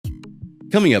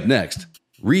Coming up next,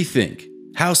 Rethink,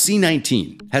 how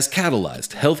C19 has catalyzed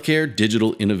healthcare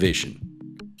digital innovation.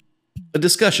 A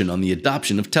discussion on the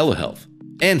adoption of telehealth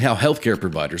and how healthcare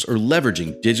providers are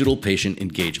leveraging digital patient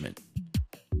engagement.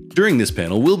 During this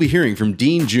panel, we'll be hearing from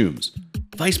Dean Jooms,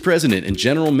 Vice President and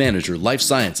General Manager, Life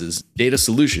Sciences Data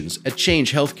Solutions at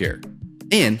Change Healthcare,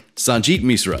 and Sanjit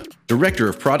Misra, Director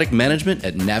of Product Management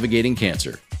at Navigating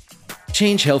Cancer.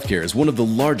 Change Healthcare is one of the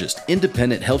largest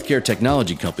independent healthcare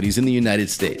technology companies in the United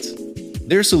States.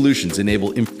 Their solutions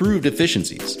enable improved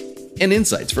efficiencies and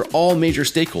insights for all major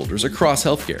stakeholders across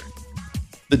healthcare.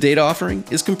 The data offering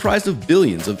is comprised of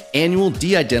billions of annual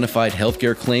de-identified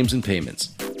healthcare claims and payments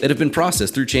that have been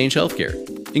processed through Change Healthcare,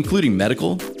 including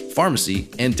medical, pharmacy,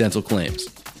 and dental claims.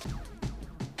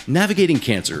 Navigating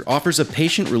Cancer offers a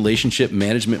patient relationship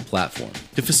management platform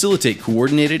to facilitate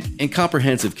coordinated and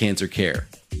comprehensive cancer care.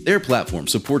 Their platform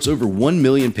supports over 1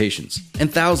 million patients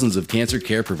and thousands of cancer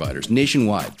care providers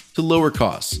nationwide to lower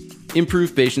costs,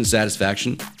 improve patient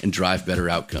satisfaction, and drive better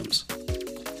outcomes.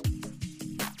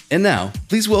 And now,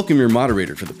 please welcome your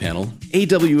moderator for the panel,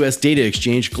 AWS Data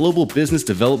Exchange Global Business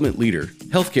Development Leader,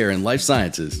 Healthcare and Life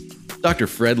Sciences, Dr.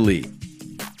 Fred Lee.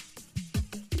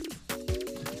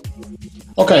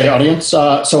 Okay, audience.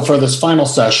 So for this final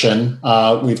session,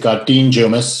 we've got Dean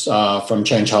Jooms from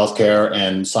Change Healthcare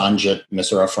and Sanjit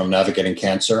Misra from Navigating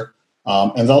Cancer.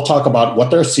 And they'll talk about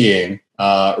what they're seeing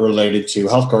related to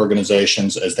healthcare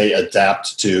organizations as they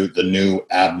adapt to the new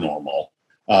abnormal.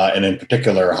 And in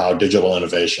particular, how digital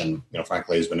innovation,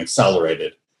 frankly, has been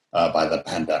accelerated by the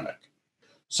pandemic.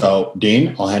 So,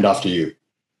 Dean, I'll hand off to you.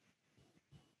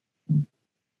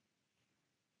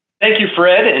 Thank you,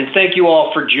 Fred, and thank you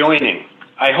all for joining.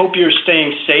 I hope you're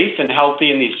staying safe and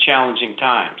healthy in these challenging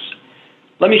times.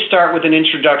 Let me start with an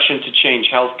introduction to Change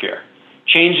Healthcare.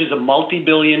 Change is a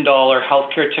multi-billion-dollar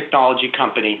healthcare technology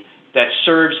company that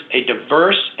serves a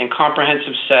diverse and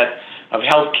comprehensive set of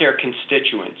healthcare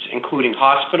constituents, including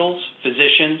hospitals,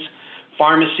 physicians,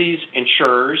 pharmacies,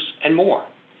 insurers, and more.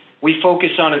 We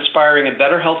focus on inspiring a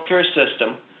better healthcare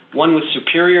system, one with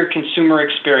superior consumer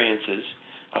experiences,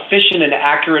 efficient and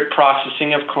accurate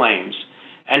processing of claims,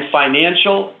 and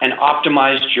financial and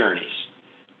optimized journeys.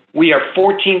 We are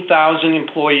 14,000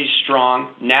 employees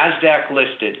strong, NASDAQ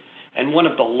listed, and one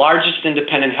of the largest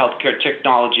independent healthcare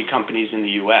technology companies in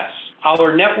the U.S.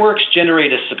 Our networks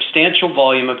generate a substantial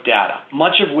volume of data,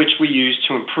 much of which we use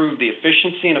to improve the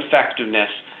efficiency and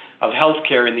effectiveness of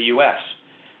healthcare in the U.S.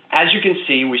 As you can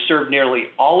see, we serve nearly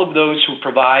all of those who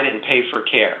provide and pay for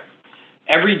care.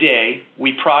 Every day,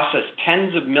 we process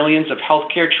tens of millions of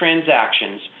healthcare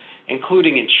transactions,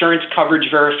 including insurance coverage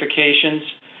verifications,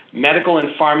 medical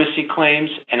and pharmacy claims,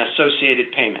 and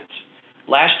associated payments.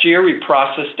 Last year, we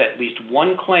processed at least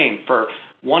one claim for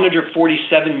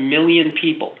 147 million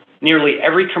people, nearly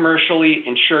every commercially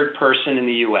insured person in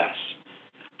the U.S.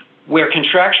 Where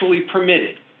contractually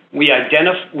permitted, we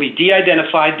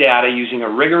de-identify data using a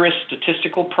rigorous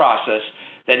statistical process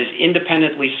that is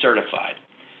independently certified.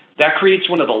 That creates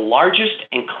one of the largest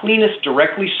and cleanest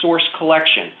directly sourced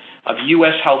collection of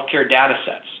U.S. healthcare data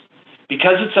sets.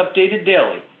 Because it's updated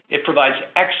daily, it provides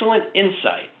excellent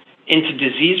insight into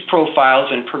disease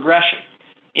profiles and progression,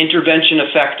 intervention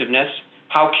effectiveness,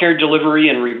 how care delivery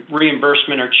and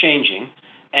reimbursement are changing,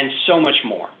 and so much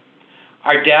more.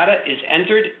 Our data is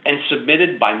entered and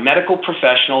submitted by medical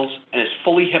professionals and is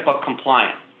fully HIPAA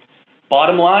compliant.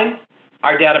 Bottom line,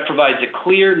 our data provides a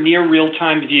clear, near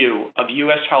real-time view of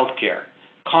U.S. healthcare,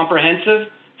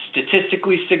 comprehensive,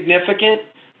 statistically significant,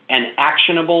 and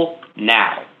actionable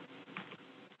now.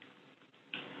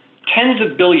 Tens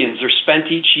of billions are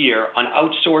spent each year on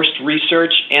outsourced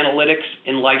research, analytics,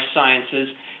 and life sciences,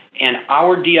 and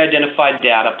our de-identified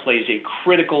data plays a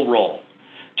critical role.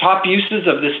 Top uses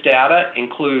of this data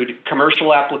include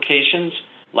commercial applications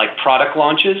like product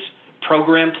launches,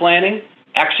 program planning,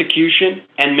 execution,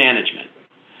 and management.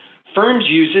 Firms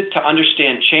use it to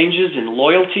understand changes in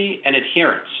loyalty and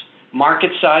adherence,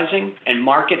 market sizing, and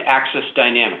market access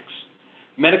dynamics.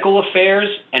 Medical affairs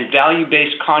and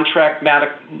value-based contract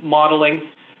modeling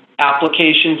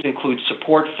applications include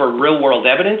support for real-world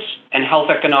evidence and health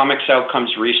economics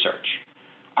outcomes research.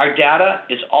 Our data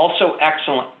is also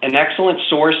an excellent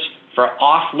source for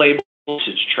off-label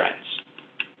usage trends.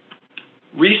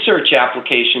 Research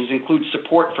applications include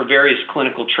support for various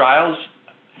clinical trials,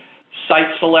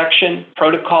 site selection,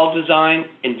 protocol design,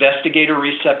 investigator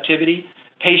receptivity,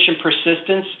 patient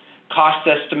persistence, cost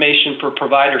estimation for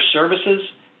provider services,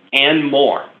 and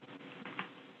more.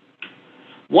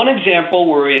 One example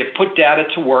where we have put data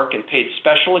to work and paid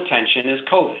special attention is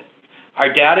COVID.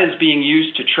 Our data is being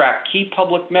used to track key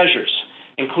public measures,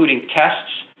 including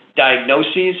tests,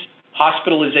 diagnoses,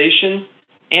 hospitalization,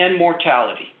 and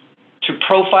mortality, to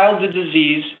profile the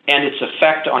disease and its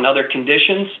effect on other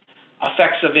conditions,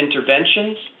 effects of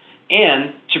interventions,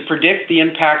 and to predict the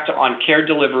impact on care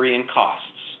delivery and costs.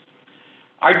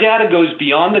 Our data goes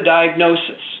beyond the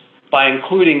diagnosis by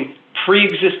including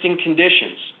pre-existing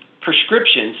conditions,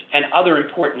 prescriptions, and other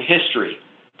important history,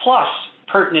 plus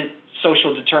pertinent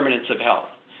social determinants of health.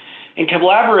 In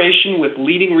collaboration with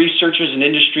leading researchers and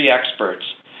industry experts,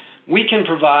 we can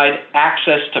provide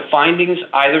access to findings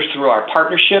either through our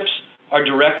partnerships or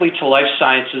directly to life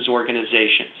sciences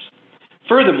organizations.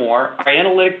 Furthermore, our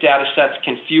analytic data sets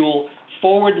can fuel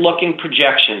forward-looking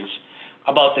projections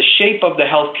about the shape of the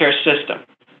healthcare system,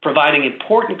 providing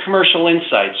important commercial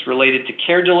insights related to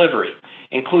care delivery,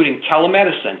 including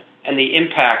telemedicine and the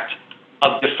impact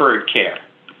of deferred care.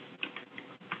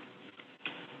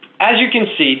 As you can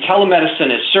see,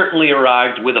 telemedicine has certainly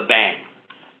arrived with a bang.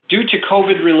 Due to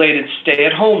COVID-related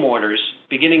stay-at-home orders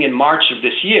beginning in March of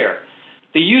this year,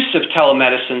 the use of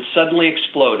telemedicine suddenly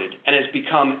exploded and has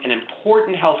become an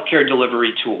important healthcare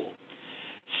delivery tool.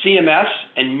 CMS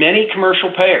and many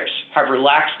commercial payers have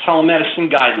relaxed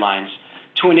telemedicine guidelines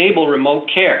to enable remote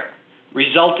care,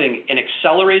 resulting in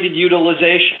accelerated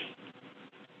utilization.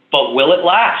 But will it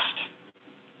last?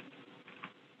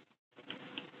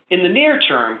 In the near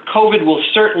term, COVID will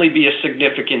certainly be a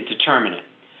significant determinant.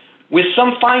 With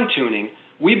some fine-tuning,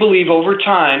 we believe over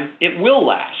time it will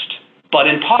last, but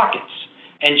in pockets,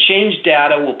 and change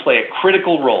data will play a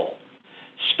critical role.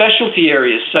 Specialty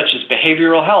areas such as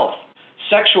behavioral health,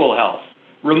 sexual health,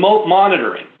 remote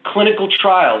monitoring, clinical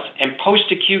trials, and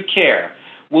post-acute care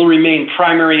will remain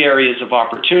primary areas of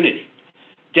opportunity.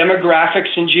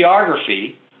 Demographics and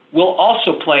geography will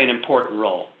also play an important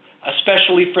role,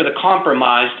 especially for the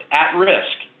compromised,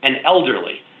 at-risk, and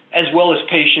elderly, as well as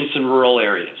patients in rural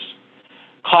areas.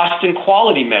 Cost and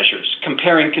quality measures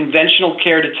comparing conventional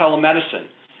care to telemedicine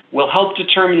will help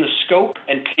determine the scope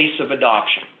and pace of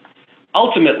adoption.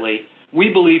 Ultimately, we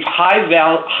believe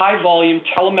high-volume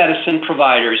telemedicine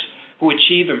providers who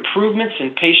achieve improvements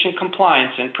in patient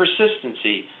compliance and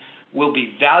persistency will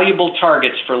be valuable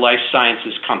targets for life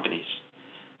sciences companies.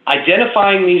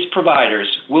 Identifying these providers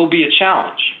will be a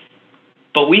challenge,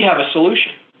 but we have a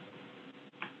solution.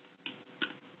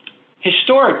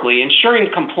 Historically,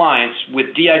 ensuring compliance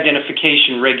with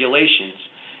de-identification regulations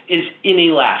is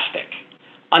inelastic.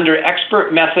 Under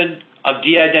expert method of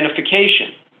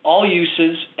de-identification, all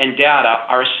uses and data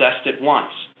are assessed at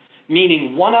once,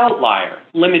 meaning one outlier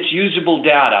limits usable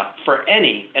data for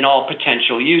any and all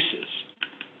potential uses.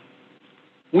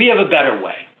 We have a better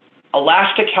way,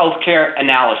 Elastic Healthcare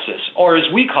Analysis, or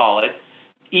as we call it,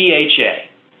 EHA.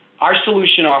 Our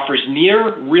solution offers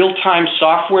near real-time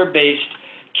software-based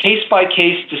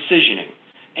case-by-case decisioning,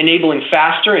 enabling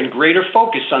faster and greater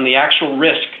focus on the actual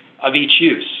risk of each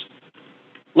use.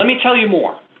 Let me tell you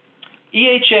more.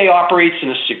 EHA operates in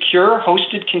a secure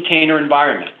hosted container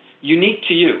environment, unique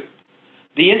to you.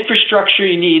 The infrastructure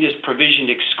you need is provisioned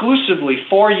exclusively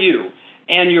for you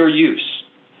and your use.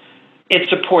 It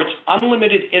supports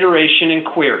unlimited iteration and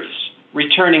queries,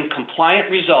 returning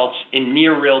compliant results in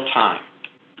near real time.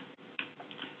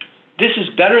 This is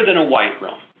better than a white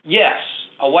room. Yes,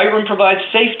 a white room provides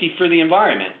safety for the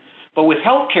environment, but with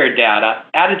healthcare data,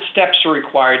 added steps are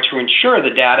required to ensure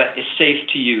the data is safe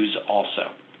to use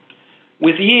also.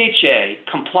 With EHA,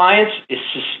 compliance is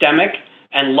systemic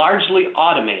and largely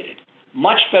automated,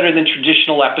 much better than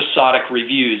traditional episodic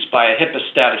reviews by a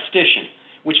HIPAA statistician,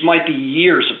 which might be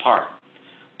years apart.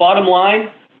 Bottom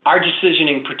line, our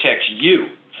decisioning protects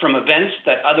you from events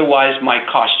that otherwise might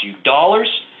cost you dollars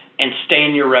and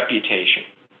stain your reputation.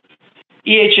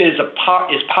 EHA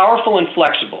is powerful and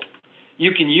flexible.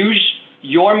 You can use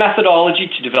your methodology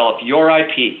to develop your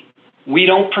IP. We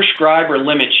don't prescribe or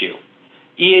limit you.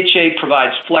 EHA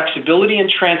provides flexibility and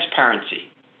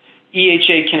transparency.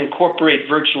 EHA can incorporate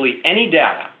virtually any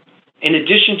data. In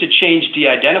addition to change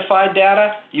de-identified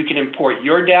data, you can import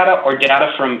your data or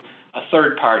data from a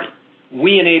third party.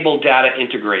 We enable data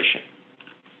integration.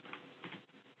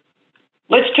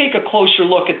 Let's take a closer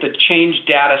look at the changed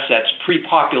data sets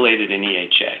pre-populated in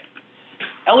EHA.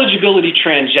 Eligibility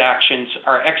transactions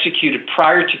are executed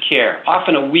prior to care,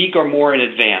 often a week or more in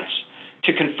advance,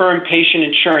 to confirm patient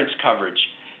insurance coverage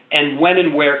and when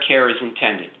and where care is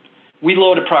intended. We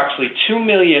load approximately 2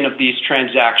 million of these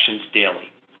transactions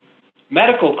daily.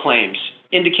 Medical claims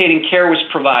indicating care was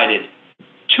provided,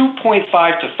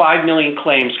 2.5 to 5 million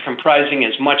claims comprising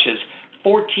as much as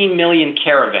 14 million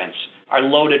care events are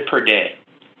loaded per day.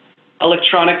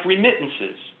 Electronic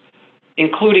remittances,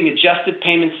 including adjusted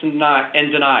payments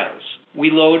and denials, we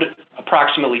load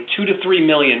approximately 2 to 3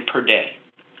 million per day.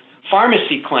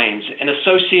 pharmacy claims and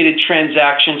associated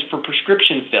transactions for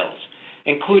prescription fills,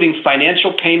 including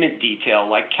financial payment detail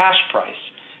like cash price,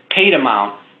 paid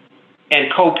amount,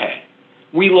 and copay.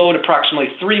 We load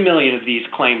approximately 3 million of these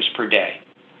claims per day.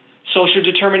 Social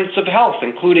determinants of health,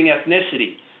 including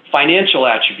ethnicity, financial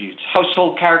attributes,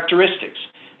 household characteristics,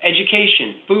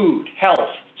 education, food,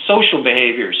 health, social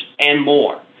behaviors, and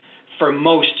more for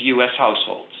most U.S.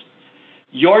 households.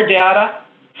 Your data,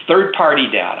 third-party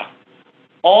data,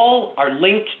 all are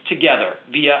linked together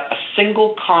via a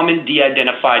single common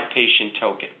de-identified patient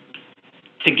token.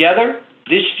 Together,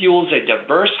 this fuels a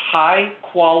diverse,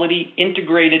 high-quality,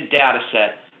 integrated data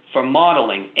set for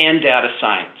modeling and data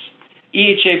science.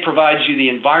 EHA provides you the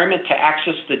environment to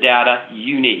access the data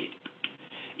you need.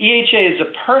 EHA is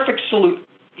a perfect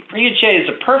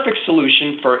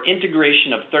solution for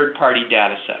integration of third-party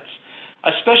data sets,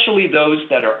 especially those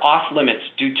that are off-limits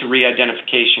due to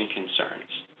re-identification concerns.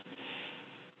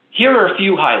 Here are a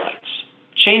few highlights.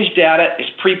 Change data is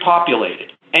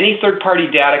pre-populated. Any third-party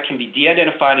data can be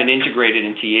de-identified and integrated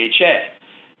into EHA.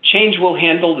 Change will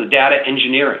handle the data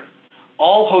engineering,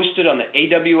 all hosted on the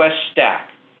AWS stack.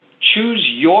 Choose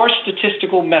your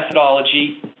statistical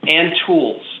methodology and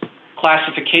tools,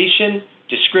 classification,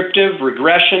 descriptive,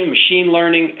 regression, machine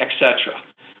learning, etc.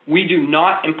 We do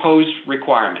not impose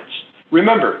requirements.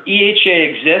 Remember, EHA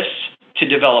exists to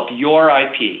develop your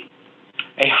IP.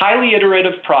 A highly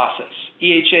iterative process.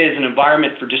 EHA is an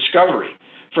environment for discovery,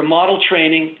 for model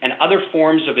training, and other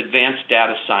forms of advanced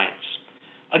data science.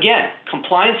 Again,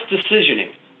 compliance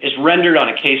decisioning is rendered on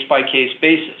a case-by-case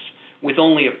basis, with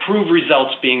only approved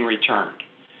results being returned.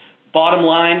 Bottom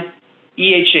line,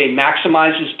 EHA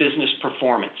maximizes business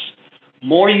performance.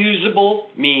 More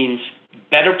usable means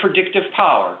better predictive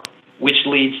power, which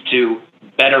leads to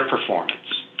better performance.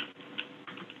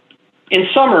 In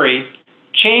summary,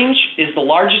 Change is the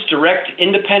largest direct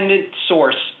independent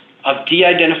source of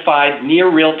de-identified near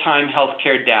real-time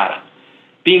healthcare data.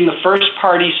 Being the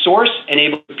first-party source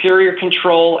enables superior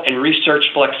control and research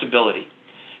flexibility.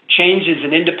 Change is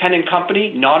an independent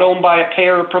company not owned by a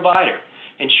payer or provider,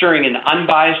 ensuring an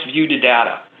unbiased view to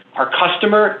data. Our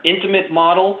customer intimate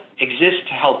model exists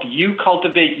to help you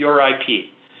cultivate your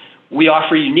IP. We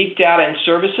offer unique data and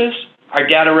services. Our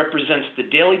data represents the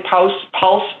daily pulse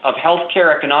of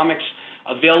healthcare economics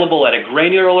available at a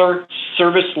granular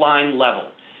service line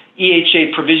level.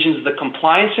 EHA provisions the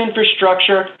compliance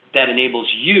infrastructure that enables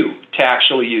you to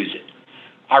actually use it.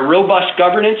 Our robust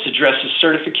governance addresses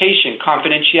certification,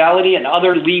 confidentiality, and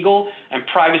other legal and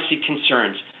privacy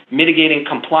concerns, mitigating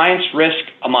compliance risk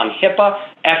among HIPAA,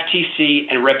 FTC,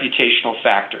 and reputational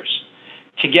factors.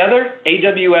 Together,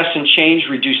 AWS and Change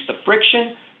reduce the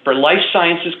friction for life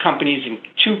sciences companies in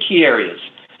two key areas: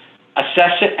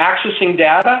 accessing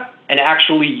data and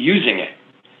actually using it.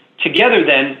 Together,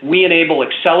 then, we enable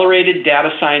accelerated data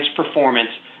science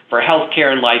performance for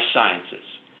healthcare and life sciences.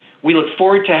 We look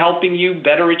forward to helping you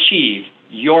better achieve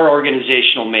your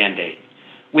organizational mandate.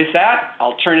 With that,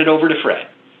 I'll turn it over to Fred.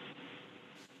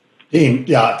 Dean,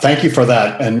 yeah, thank you for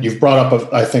that. And you've brought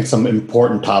up, I think, some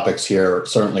important topics here,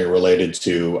 certainly related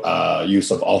to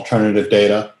use of alternative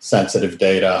data, sensitive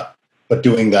data, but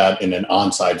doing that in an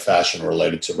on-site fashion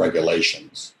related to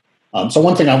regulations. So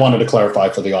one thing I wanted to clarify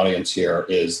for the audience here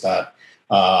is that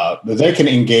they can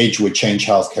engage with Change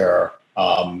Healthcare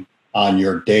on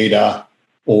your data,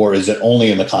 or is it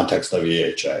only in the context of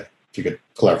EHA? If you could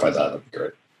clarify that'd be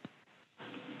great.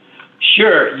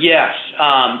 Sure, yes.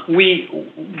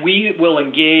 We will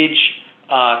engage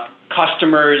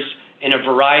customers in a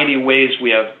variety of ways.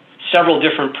 We have several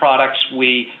different products.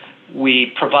 We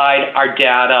provide our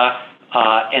data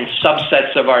and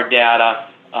subsets of our data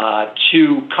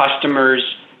to customers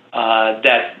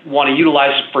that want to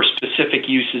utilize it for specific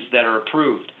uses that are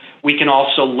approved. We can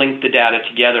also link the data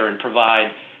together and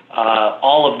provide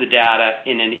all of the data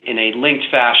in a linked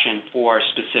fashion for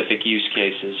specific use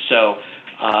cases. So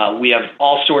we have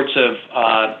all sorts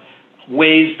of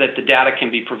ways that the data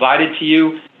can be provided to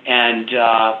you, and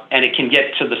it can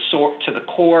get to the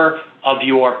core of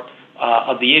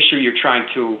the issue you're trying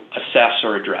to assess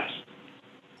or address.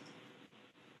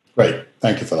 Great,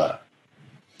 thank you for that.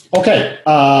 Okay,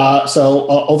 so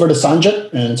over to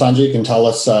Sanjit, and Sanjit, you can tell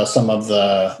us some of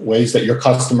the ways that your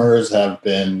customers have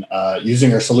been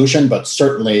using your solution, but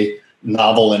certainly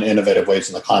novel and innovative ways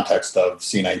in the context of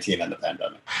C-19 and the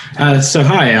pandemic. So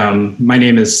hi, my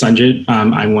name is Sanjit.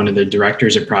 I'm one of the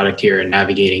directors of product here at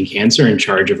Navigating Cancer, in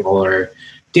charge of all our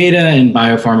data and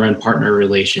biopharma and partner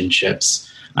relationships.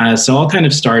 So I'll kind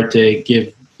of start to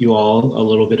give you all a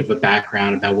little bit of a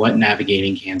background about what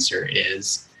Navigating Cancer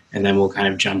is. and then we'll kind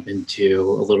of jump into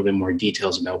a little bit more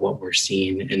details about what we're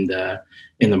seeing in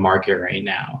the market right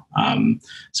now.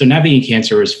 So Navigating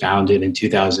Cancer was founded in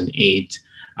 2008.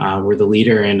 We're the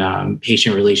leader in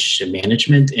patient relationship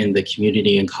management in the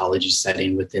community oncology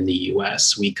setting within the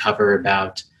US. We cover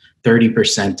about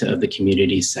 30% of the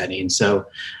community setting. So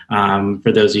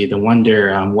for those of you that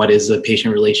wonder, what is a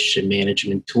patient relationship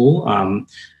management tool?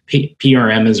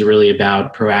 PRM is really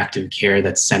about proactive care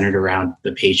that's centered around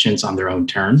the patients on their own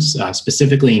terms.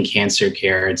 Specifically in cancer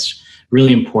care, it's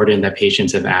really important that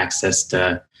patients have access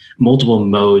to multiple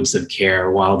modes of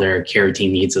care while their care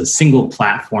team needs a single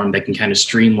platform that can kind of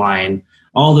streamline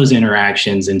all those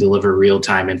interactions and deliver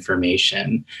real-time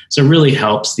information. So it really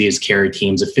helps these care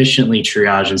teams efficiently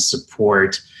triage and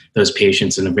support those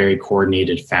patients in a very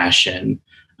coordinated fashion.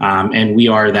 And we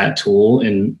are that tool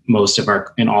in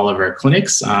all of our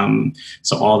clinics.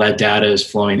 So all that data is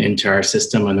flowing into our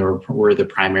system, and we're the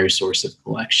primary source of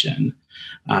collection.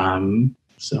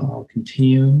 So I'll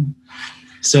continue.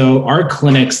 So our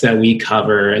clinics that we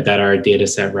cover, that our data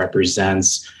set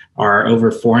represents, are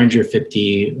over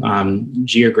 450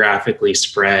 geographically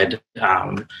spread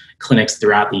clinics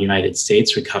throughout the United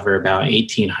States. We cover about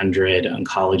 1,800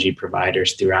 oncology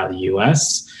providers throughout the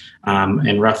US,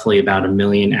 and roughly about 1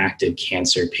 million active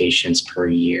cancer patients per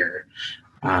year.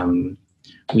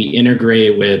 We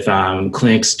integrate with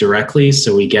clinics directly,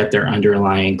 so we get their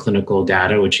underlying clinical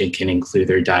data, which it can include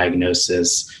their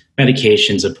diagnosis,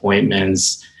 medications,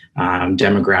 appointments,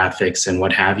 demographics, and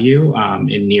what have you,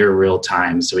 in near real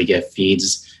time. So we get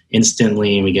feeds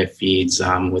instantly, and we get feeds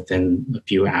within a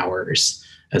few hours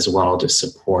as well to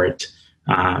support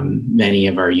many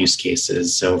of our use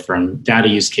cases. So from data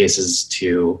use cases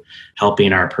to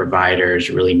helping our providers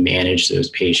really manage those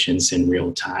patients in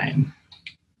real time.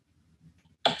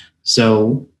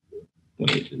 So,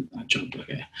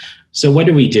 So what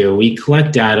do? We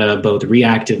collect data both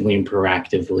reactively and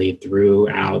proactively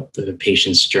throughout the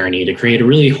patient's journey to create a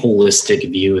really holistic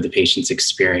view of the patient's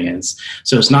experience.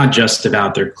 So it's not just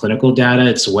about their clinical data,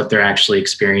 it's what they're actually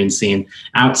experiencing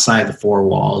outside the four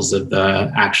walls of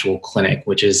the actual clinic,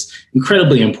 which is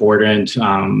incredibly important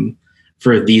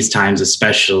for these times,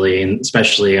 especially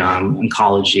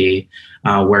oncology,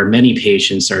 where many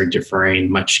patients are deferring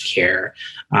much care.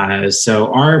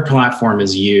 So our platform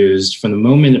is used from the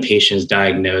moment a patient is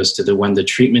diagnosed to when the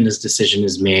treatment decision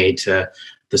is made, to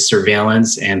the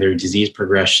surveillance and their disease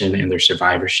progression and their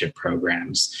survivorship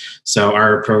programs. So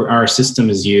our system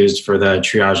is used for the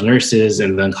triage nurses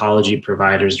and the oncology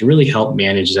providers to really help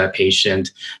manage that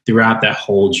patient throughout that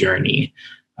whole journey.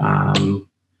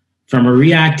 From a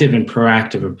reactive and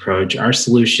proactive approach, our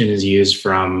solution is used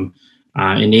from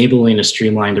enabling a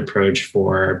streamlined approach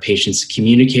for patients to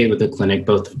communicate with the clinic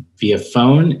both via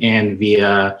phone and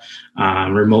via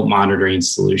remote monitoring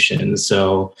solutions.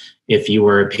 So if you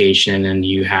were a patient and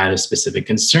you had a specific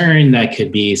concern, that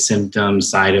could be symptoms,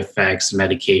 side effects,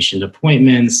 medication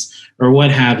appointments, or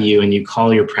what have you, and you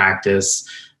call your practice,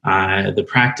 the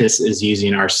practice is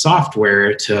using our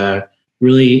software to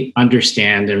really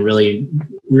understand and really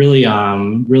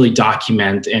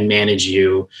document and manage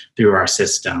you through our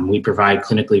system. We provide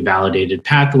clinically validated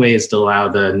pathways to allow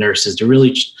the nurses to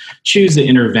really choose the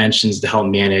interventions to help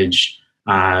manage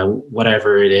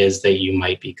whatever it is that you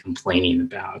might be complaining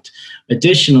about.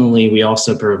 Additionally, we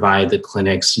also provide the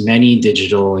clinics many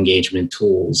digital engagement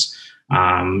tools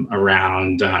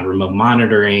around remote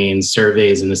monitoring,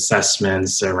 surveys and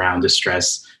assessments around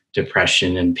distress,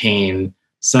 depression, and pain,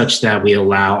 such that we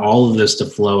allow all of this to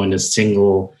flow in a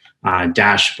single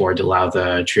dashboard to allow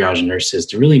the triage nurses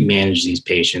to really manage these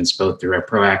patients both through a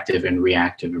proactive and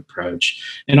reactive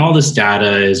approach. And all this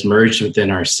data is merged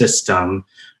within our system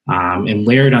and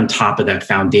layered on top of that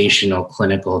foundational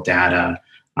clinical data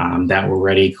that we're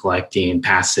already collecting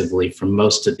passively from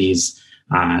most of these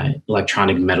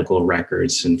electronic medical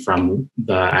records and from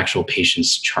the actual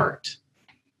patient's chart.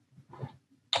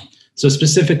 So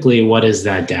specifically, what is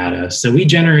that data? So we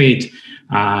generate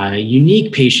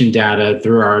unique patient data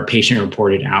through our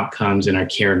patient-reported outcomes and our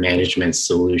care management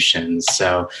solutions.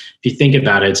 So if you think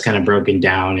about it, it's kind of broken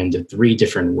down into 3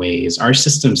 different ways. Our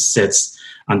system sits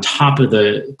on top of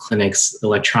the clinic's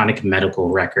electronic medical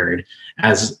record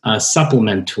as a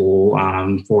supplement tool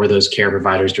for those care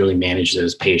providers to really manage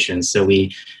those patients. So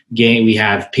we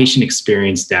have patient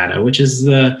experience data, which is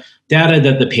the data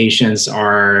that the patients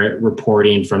are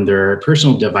reporting from their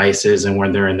personal devices and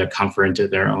when they're in the comfort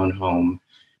of their own home.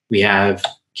 We have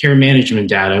care management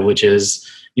data, which is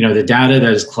the data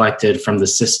that is collected from the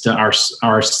system,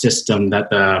 our system that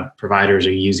the providers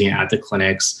are using at the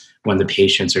clinics when the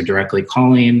patients are directly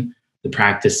calling the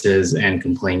practices and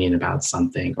complaining about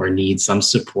something or need some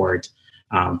support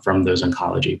from those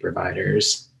oncology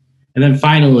providers. And then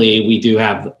finally, we do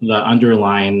have the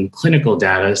underlying clinical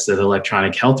data, so the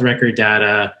electronic health record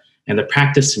data and the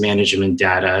practice management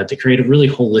data, to create a really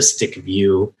holistic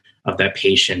view of that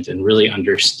patient and really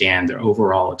understand their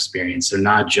overall experience. So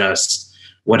not just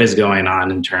what is going on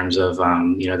in terms of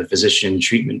the physician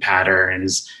treatment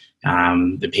patterns,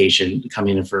 the patient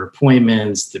coming in for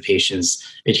appointments, the patient's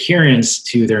adherence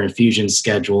to their infusion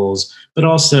schedules, but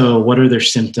also what are their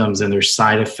symptoms and their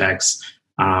side effects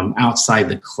outside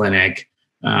the clinic,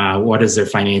 what is their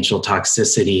financial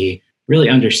toxicity, really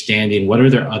understanding what are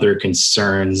their other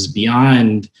concerns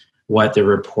beyond what they're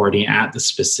reporting at the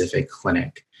specific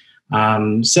clinic.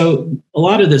 So a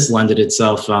lot of this lended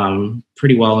itself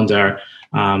pretty well into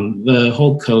the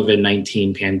whole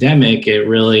COVID-19 pandemic. It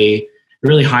really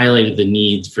highlighted the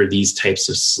need for these types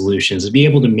of solutions to be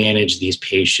able to manage these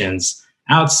patients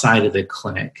outside of the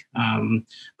clinic.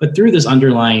 But through this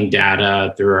underlying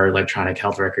data, through our electronic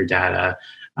health record data,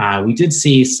 we did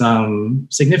see some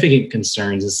significant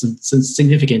concerns and some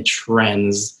significant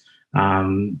trends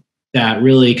that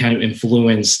really kind of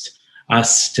influenced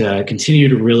us to continue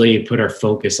to really put our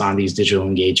focus on these digital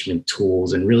engagement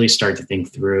tools and really start to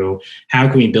think through how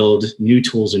can we build new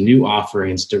tools and new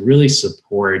offerings to really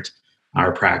support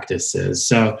our practices.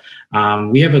 So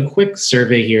we have a quick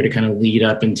survey here to kind of lead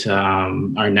up into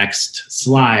our next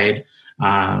slide.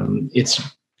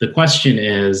 The question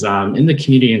is, in the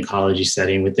community oncology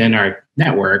setting within our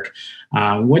network,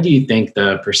 what do you think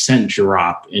the percent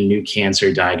drop in new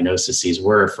cancer diagnoses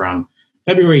were from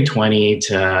February 20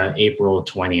 to April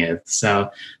 20th?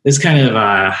 So this kind of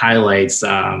highlights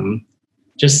the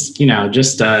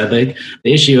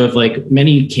issue of like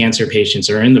many cancer patients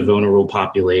are in the vulnerable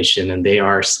population and they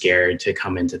are scared to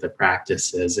come into the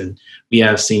practices. And we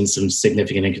have seen some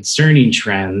significant and concerning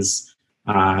trends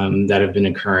that have been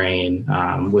occurring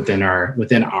within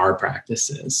our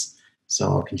practices. So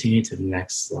I'll continue to the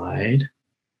next slide.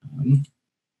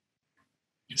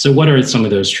 So what are some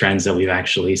of those trends that we've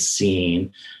actually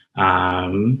seen?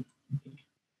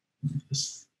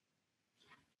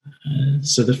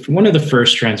 So one of the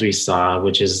first trends we saw,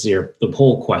 which is the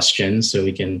poll question, so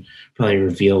we can probably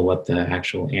reveal what the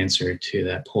actual answer to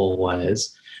that poll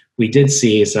was. We did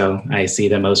see, so I see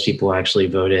that most people actually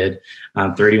voted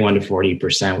 31 to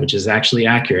 40%, which is actually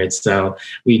accurate. So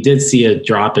we did see a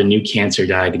drop in new cancer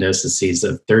diagnoses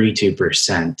of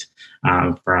 32%.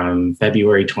 From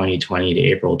February 2020 to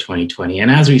April 2020. And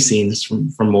as we've seen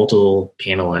from multiple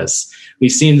panelists,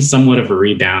 we've seen somewhat of a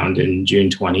rebound in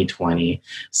June 2020.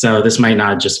 So this might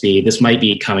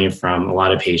be coming from a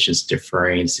lot of patients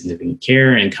deferring significant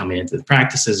care and coming into the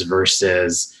practices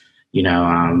versus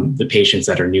the patients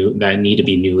that need to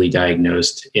be newly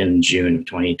diagnosed in June of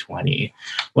 2020.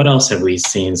 What else have we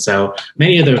seen? So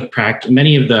many of the other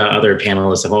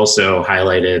panelists have also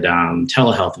highlighted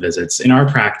telehealth visits. In our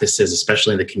practices,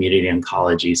 especially in the community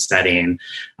oncology setting,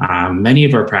 many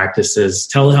of our practices,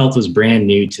 telehealth was brand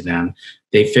new to them.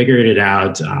 They figured it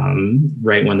out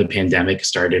right when the pandemic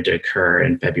started to occur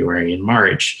in February and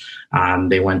March.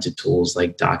 They went to tools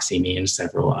like Doxy.me and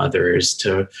several others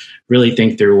to really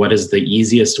think through what is the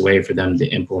easiest way for them to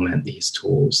implement these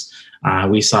tools.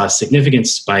 We saw a significant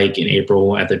spike in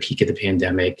April at the peak of the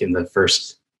pandemic in the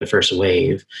first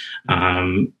wave.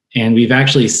 And we've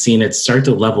actually seen it start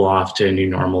to level off to a new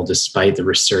normal despite the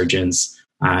resurgence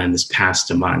in this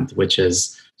past month, which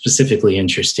is specifically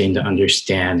interesting to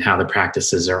understand how the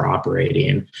practices are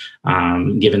operating,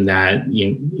 given that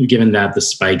the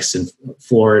spikes in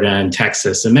Florida and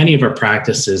Texas, and many of our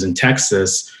practices in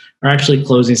Texas are actually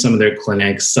closing some of their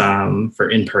clinics for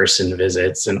in-person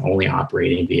visits and only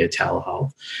operating via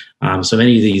telehealth. So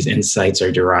many of these insights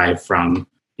are derived from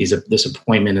this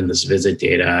appointment and this visit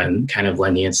data, and kind of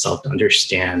lending itself to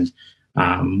understand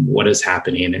what is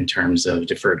happening in terms of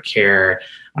deferred care,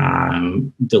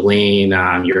 delaying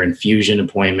your infusion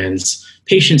appointments,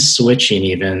 patients switching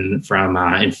even from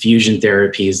infusion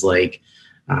therapies like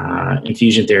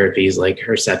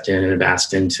Herceptin and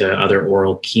Avastin to other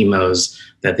oral chemos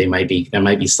that might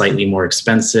be slightly more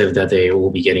expensive that they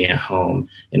will be getting at home,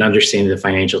 and understanding the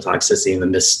financial toxicity and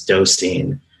the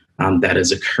misdosing that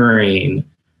is occurring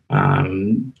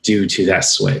due to that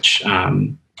switch.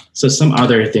 So some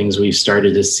other things we've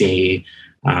started to see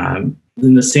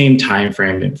in the same time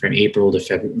frame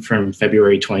from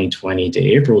February 2020 to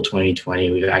April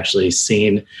 2020, we've actually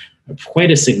seen quite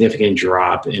a significant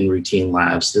drop in routine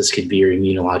labs. This could be your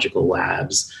immunological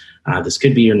labs. This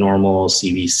could be your normal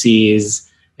CBCs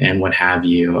and what have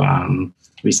you.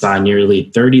 We saw nearly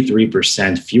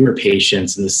 33% fewer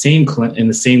patients in the same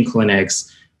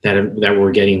clinics that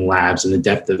were getting labs, and the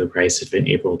depth of the price had been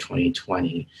April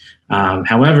 2020.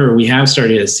 However, we have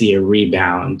started to see a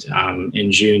rebound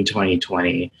in June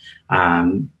 2020.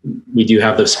 We do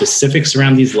have the specifics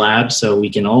around these labs, so we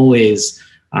can always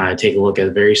take a look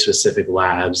at very specific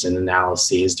labs and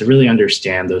analyses to really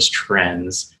understand those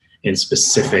trends in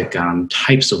specific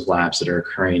types of labs that are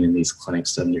occurring in these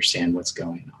clinics to understand what's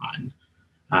going on.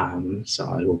 So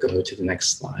I will go to the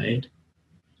next slide.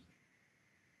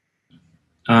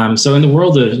 So in the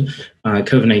world of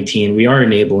COVID-19, we are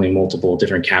enabling multiple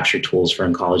different capture tools for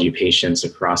oncology patients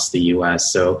across the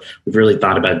US. So we've really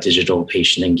thought about digital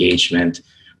patient engagement.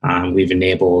 We've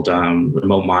enabled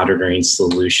remote monitoring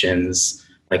solutions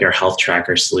like our health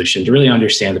tracker solution to really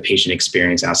understand the patient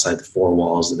experience outside the four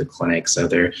walls of the clinic. So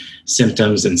their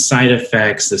symptoms and side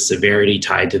effects, the severity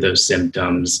tied to those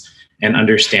symptoms, and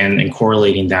understand and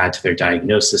correlating that to their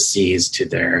diagnoses, to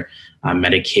their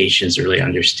medications, to really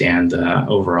understand the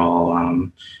overall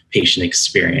patient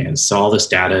experience. So all this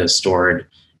data is stored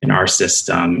in our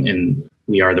system, and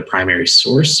we are the primary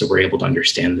source, so we're able to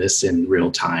understand this in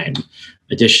real time.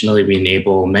 Additionally, we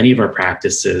enable many of our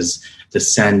practices to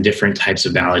send different types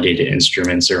of validated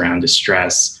instruments around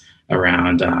distress,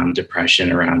 around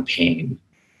depression, around pain.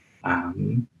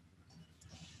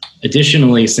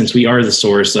 Additionally, since we are the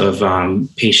source of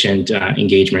patient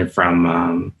engagement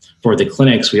for the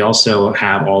clinics, we also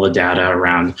have all the data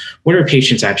around what are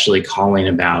patients actually calling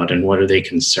about and what are they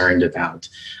concerned about.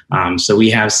 So we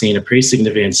have seen a pretty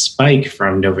significant spike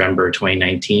from November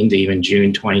 2019 to even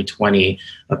June 2020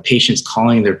 of patients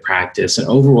calling their practice and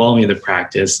overwhelming the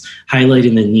practice,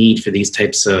 highlighting the need for these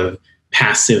types of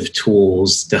passive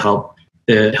tools to help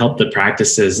the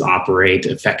practices operate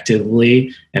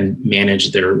effectively and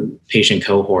manage their patient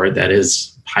cohort that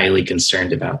is highly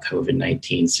concerned about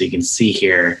COVID-19. So you can see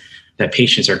here that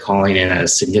patients are calling in at a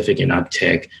significant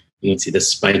uptick. You can see the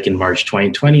spike in March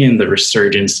 2020 and the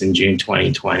resurgence in June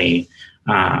 2020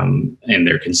 and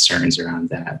their concerns around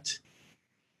that.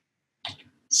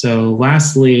 So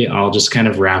lastly, I'll just kind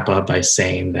of wrap up by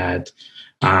saying that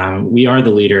we are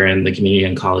the leader in the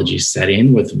community oncology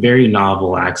setting with very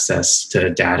novel access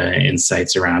to data and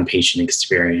insights around patient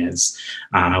experience.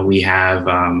 We have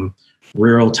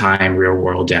real-time,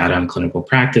 real-world data on clinical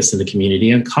practice in the community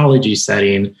oncology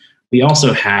setting. We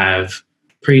also have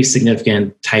pretty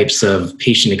significant types of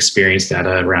patient experience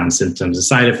data around symptoms and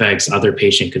side effects, other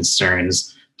patient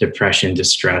concerns, depression,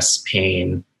 distress,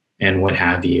 pain, and what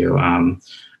have you.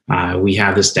 We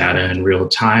have this data in real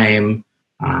time,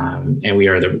 and we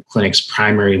are the clinic's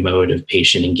primary mode of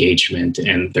patient engagement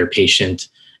and their patient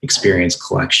experience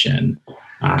collection.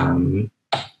 And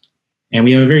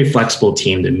we have a very flexible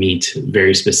team to meet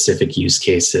very specific use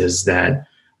cases that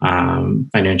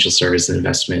financial service and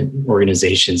investment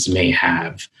organizations may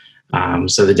have.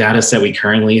 So the data set we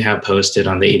currently have posted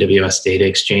on the AWS Data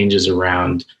Exchange is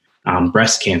around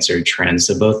breast cancer trends,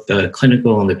 so both the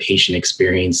clinical and the patient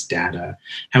experience data.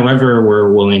 However,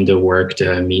 we're willing to work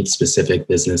to meet specific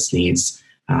business needs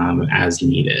as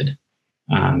needed.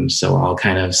 So I'll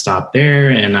kind of stop there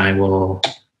and I will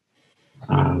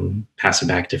pass it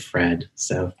back to Fred.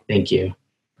 So thank you.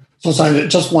 So Simon,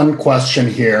 just one question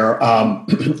here.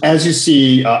 As you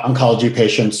see oncology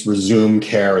patients resume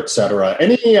care, et cetera,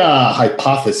 any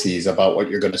hypotheses about what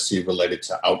you're going to see related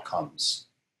to outcomes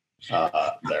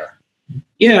there?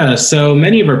 Yeah, so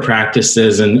many of our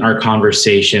practices and our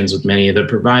conversations with many of the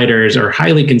providers are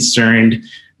highly concerned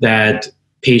that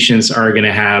patients are going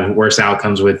to have worse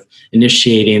outcomes with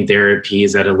initiating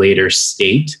therapies at a later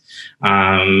state.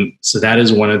 So that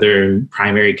is one of their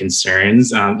primary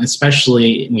concerns,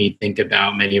 especially when you think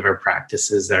about many of our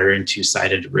practices that are in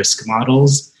two-sided risk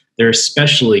models. They're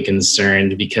especially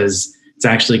concerned because it's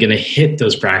actually going to hit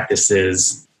those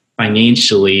practices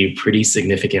financially pretty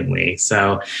significantly.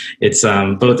 So it's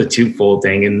both a twofold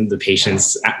thing. In the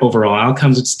patient's overall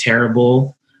outcomes, it's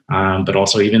terrible, but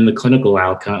also even the clinical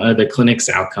outcome, the clinic's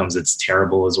outcomes, it's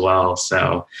terrible as well.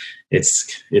 So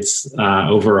it's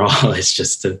overall, it's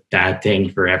just a bad thing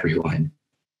for everyone.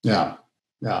 Yeah.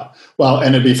 Well,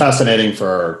 and it'd be fascinating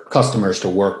for customers to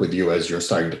work with you as you're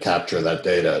starting to capture that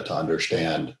data to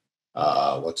understand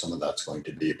what some of that's going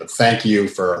to be. But thank you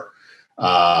for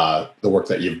the work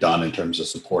that you've done in terms of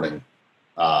supporting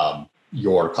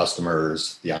your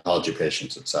customers, the oncology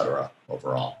patients, et cetera,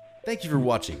 overall. Thank you for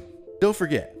watching. Don't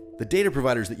forget, the data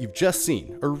providers that you've just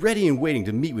seen are ready and waiting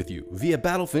to meet with you via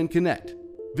BattleFin Connect.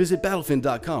 Visit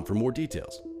battlefin.com for more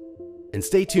details. And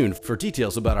stay tuned for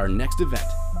details about our next event.